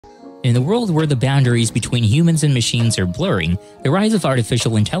In a world where the boundaries between humans and machines are blurring, the rise of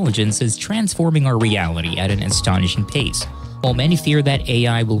artificial intelligence is transforming our reality at an astonishing pace. While many fear that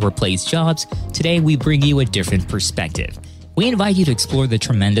AI will replace jobs, today we bring you a different perspective. We invite you to explore the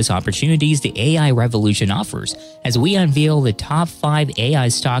tremendous opportunities the AI revolution offers as we unveil the top 5 AI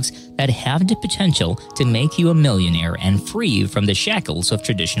stocks that have the potential to make you a millionaire and free you from the shackles of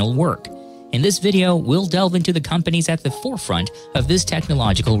traditional work. In this video, we'll delve into the companies at the forefront of this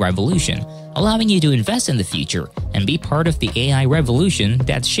technological revolution, allowing you to invest in the future and be part of the AI revolution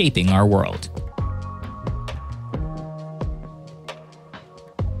that's shaping our world.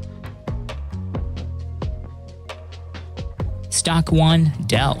 Stock 1.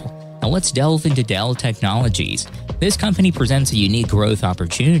 Dell. Now let's delve into Dell Technologies. This company presents a unique growth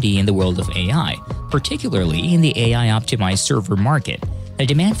opportunity in the world of AI, particularly in the AI-optimized server market. The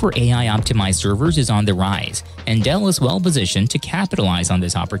demand for AI-optimized servers is on the rise, and Dell is well-positioned to capitalize on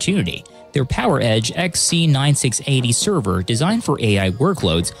this opportunity. Their PowerEdge XC9680 server, designed for AI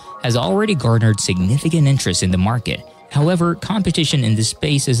workloads, has already garnered significant interest in the market. However, competition in this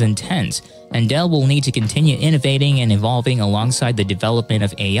space is intense, and Dell will need to continue innovating and evolving alongside the development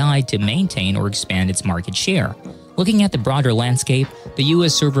of AI to maintain or expand its market share. Looking at the broader landscape, the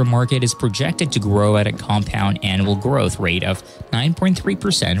US server market is projected to grow at a compound annual growth rate of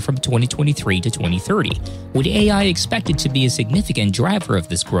 9.3% from 2023 to 2030, with AI expected to be a significant driver of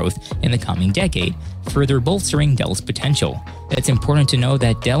this growth in the coming decade, further bolstering Dell's potential. It's important to know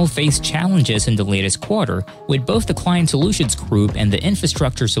that Dell faced challenges in the latest quarter, with both the Client Solutions Group and the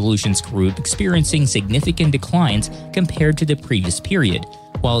Infrastructure Solutions Group experiencing significant declines compared to the previous period.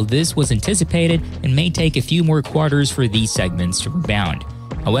 While this was anticipated, it may take a few more quarters for these segments to rebound.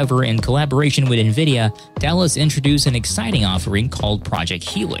 However, in collaboration with Nvidia, Dell has introduced an exciting offering called Project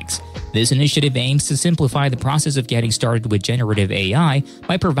Helix. This initiative aims to simplify the process of getting started with generative AI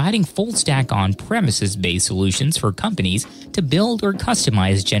by providing full-stack on-premises-based solutions for companies to build or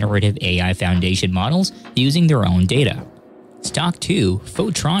customize generative AI foundation models using their own data. Stock 2.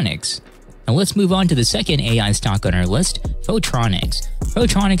 Photronics. Now let's move on to the second AI stock on our list, Photronics.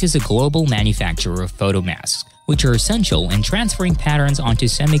 Photronics is a global manufacturer of photomasks, which are essential in transferring patterns onto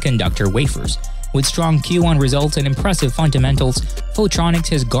semiconductor wafers. With strong Q1 results and impressive fundamentals, Photronics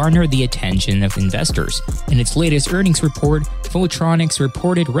has garnered the attention of investors. In its latest earnings report, Photronics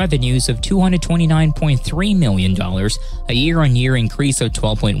reported revenues of $229.3 million, a year-on-year increase of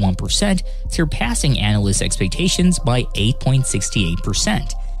 12.1%, surpassing analyst expectations by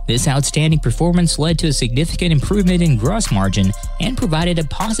 8.68%. This outstanding performance led to a significant improvement in gross margin and provided a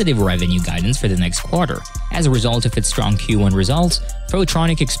positive revenue guidance for the next quarter. As a result of its strong Q1 results,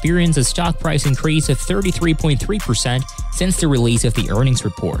 Photronics experienced a stock price increase of 33.3% since the release of the earnings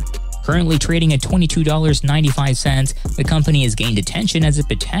report. Currently trading at $22.95, the company has gained attention as a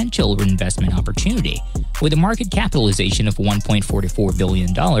potential investment opportunity. With a market capitalization of $1.44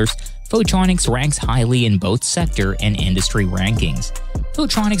 billion, Photronics ranks highly in both sector and industry rankings.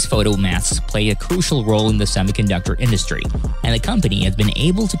 Photronics photomasks play a crucial role in the semiconductor industry, and the company has been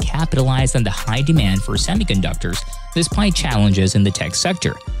able to capitalize on the high demand for semiconductors despite challenges in the tech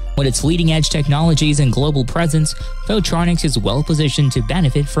sector. With its leading-edge technologies and global presence, Photronics is well-positioned to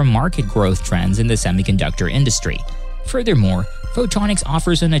benefit from market growth trends in the semiconductor industry. Furthermore, Photronics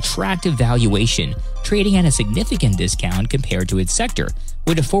offers an attractive valuation, trading at a significant discount compared to its sector,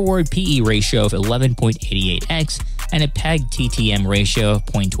 with a forward PE ratio of 11.88x and a PEG TTM ratio of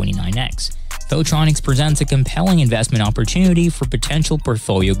 0.29x. Photronics presents a compelling investment opportunity for potential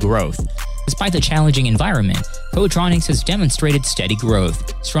portfolio growth. Despite the challenging environment, Photronics has demonstrated steady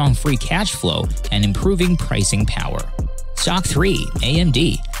growth, strong free cash flow, and improving pricing power. Stock 3.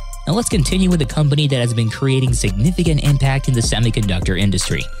 AMD. Now let's continue with a company that has been creating significant impact in the semiconductor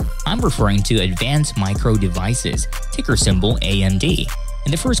industry. I'm referring to Advanced Micro Devices, ticker symbol AMD.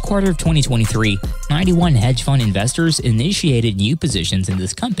 In the first quarter of 2023, 91 hedge fund investors initiated new positions in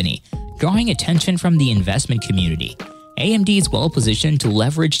this company, drawing attention from the investment community. AMD is well-positioned to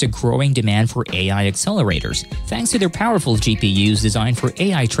leverage the growing demand for AI accelerators, thanks to their powerful GPUs designed for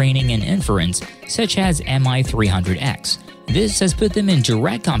AI training and inference, such as MI300X. This has put them in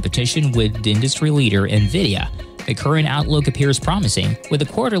direct competition with the industry leader Nvidia. The current outlook appears promising, with the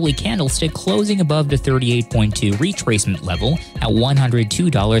quarterly candlestick closing above the 38.2 retracement level at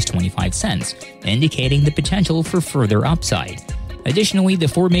 $102.25, indicating the potential for further upside. Additionally, the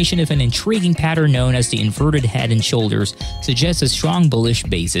formation of an intriguing pattern known as the inverted head and shoulders suggests a strong bullish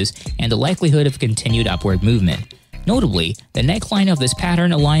basis and the likelihood of continued upward movement. Notably, the neckline of this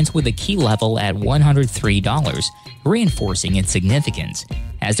pattern aligns with the key level at $103, reinforcing its significance.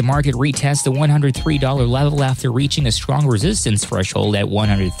 As the market retests the $103 level after reaching a strong resistance threshold at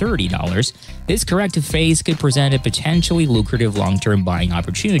 $130, this corrective phase could present a potentially lucrative long-term buying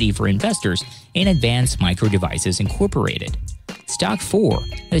opportunity for investors in Advanced Micro Devices Incorporated. Stock 4.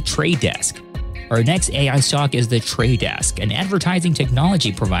 The Trade Desk. Our next AI stock is the Trade Desk, an advertising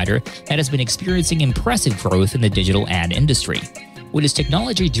technology provider that has been experiencing impressive growth in the digital ad industry. With its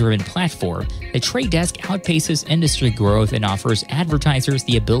technology-driven platform, the Trade Desk outpaces industry growth and offers advertisers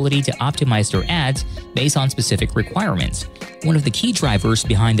the ability to optimize their ads based on specific requirements. One of the key drivers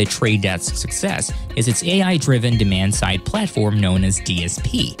behind the Trade Desk's success is its AI-driven demand-side platform known as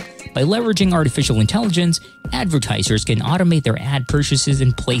DSP. By leveraging artificial intelligence, advertisers can automate their ad purchases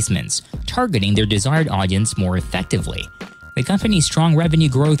and placements, targeting their desired audience more effectively. The company's strong revenue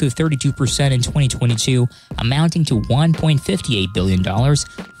growth of 32% in 2022, amounting to $1.58 billion,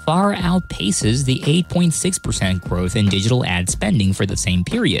 far outpaces the 8.6% growth in digital ad spending for the same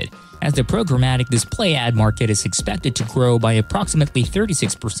period, as the programmatic display ad market is expected to grow by approximately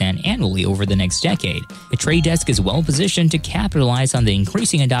 36% annually over the next decade. The Trade Desk is well positioned to capitalize on the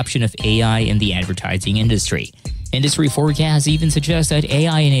increasing adoption of AI in the advertising industry. Industry forecasts even suggest that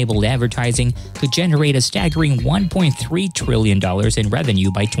AI-enabled advertising could generate a staggering $1.3 trillion in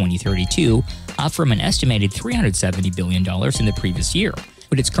revenue by 2032, up from an estimated $370 billion in the previous year.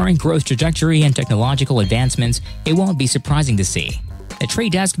 With its current growth trajectory and technological advancements, it won't be surprising to see. The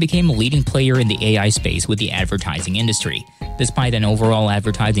Trade Desk became a leading player in the AI space with the advertising industry. Despite an overall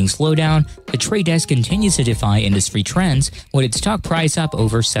advertising slowdown, the Trade Desk continues to defy industry trends, with its stock price up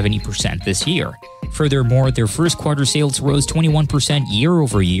over 70% this year. Furthermore, their first quarter sales rose 21%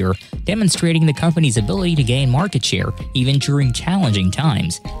 year-over-year, demonstrating the company's ability to gain market share even during challenging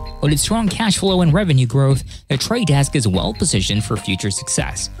times. With its strong cash flow and revenue growth, the Trade Desk is well positioned for future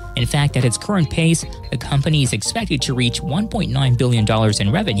success. In fact, at its current pace, the company is expected to reach $1.9 billion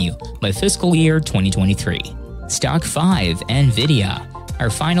in revenue by fiscal year 2023. Stock 5. Nvidia. Our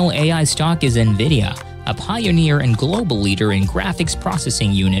final AI stock is Nvidia, a pioneer and global leader in graphics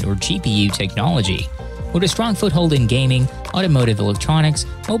processing unit or GPU technology. With a strong foothold in gaming, automotive electronics,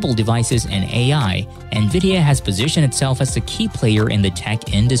 mobile devices, and AI, Nvidia has positioned itself as a key player in the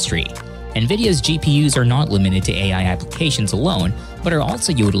tech industry. Nvidia's GPUs are not limited to AI applications alone, but are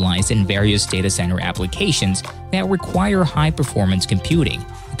also utilized in various data center applications that require high-performance computing.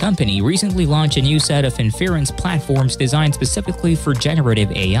 The company recently launched a new set of inference platforms designed specifically for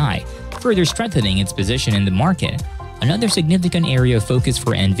generative AI, further strengthening its position in the market. Another significant area of focus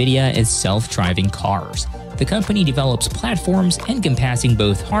for Nvidia is self-driving cars. The company develops platforms encompassing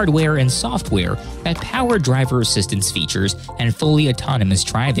both hardware and software that power driver assistance features and fully autonomous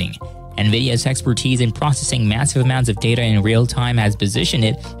driving. Nvidia's expertise in processing massive amounts of data in real time has positioned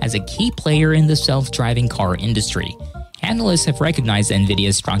it as a key player in the self-driving car industry. Analysts have recognized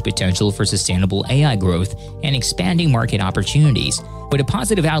Nvidia's strong potential for sustainable AI growth and expanding market opportunities. With a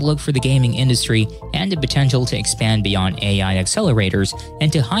positive outlook for the gaming industry and the potential to expand beyond AI accelerators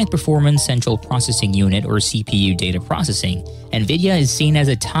into high-performance central processing unit or CPU data processing, Nvidia is seen as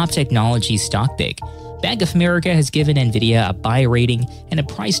a top technology stock pick. Bank of America has given Nvidia a buy rating and a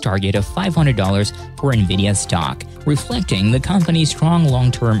price target of $500 for Nvidia stock, reflecting the company's strong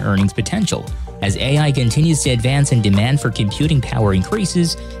long-term earnings potential. As AI continues to advance and demand for computing power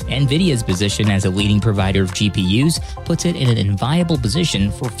increases, Nvidia's position as a leading provider of GPUs puts it in an enviable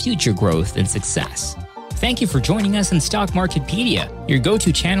position for future growth and success. Thank you for joining us in Stock Marketpedia, your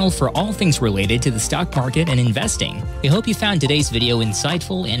go-to channel for all things related to the stock market and investing. We hope you found today's video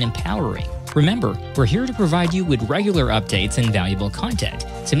insightful and empowering. Remember, we're here to provide you with regular updates and valuable content,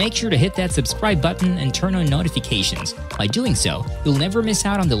 so make sure to hit that subscribe button and turn on notifications. By doing so, you'll never miss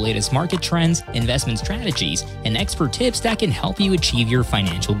out on the latest market trends, investment strategies, and expert tips that can help you achieve your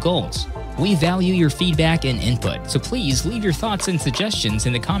financial goals. We value your feedback and input, so please leave your thoughts and suggestions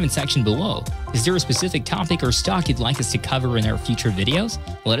in the comment section below. Is there a specific topic or stock you'd like us to cover in our future videos?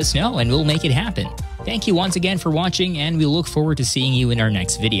 Let us know and we'll make it happen. Thank you once again for watching, and we look forward to seeing you in our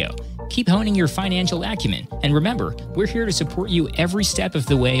next video. Keep honing your financial acumen, and remember, we're here to support you every step of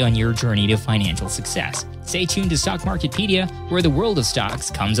the way on your journey to financial success. Stay tuned to Stock Marketpedia, where the world of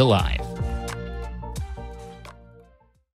stocks comes alive.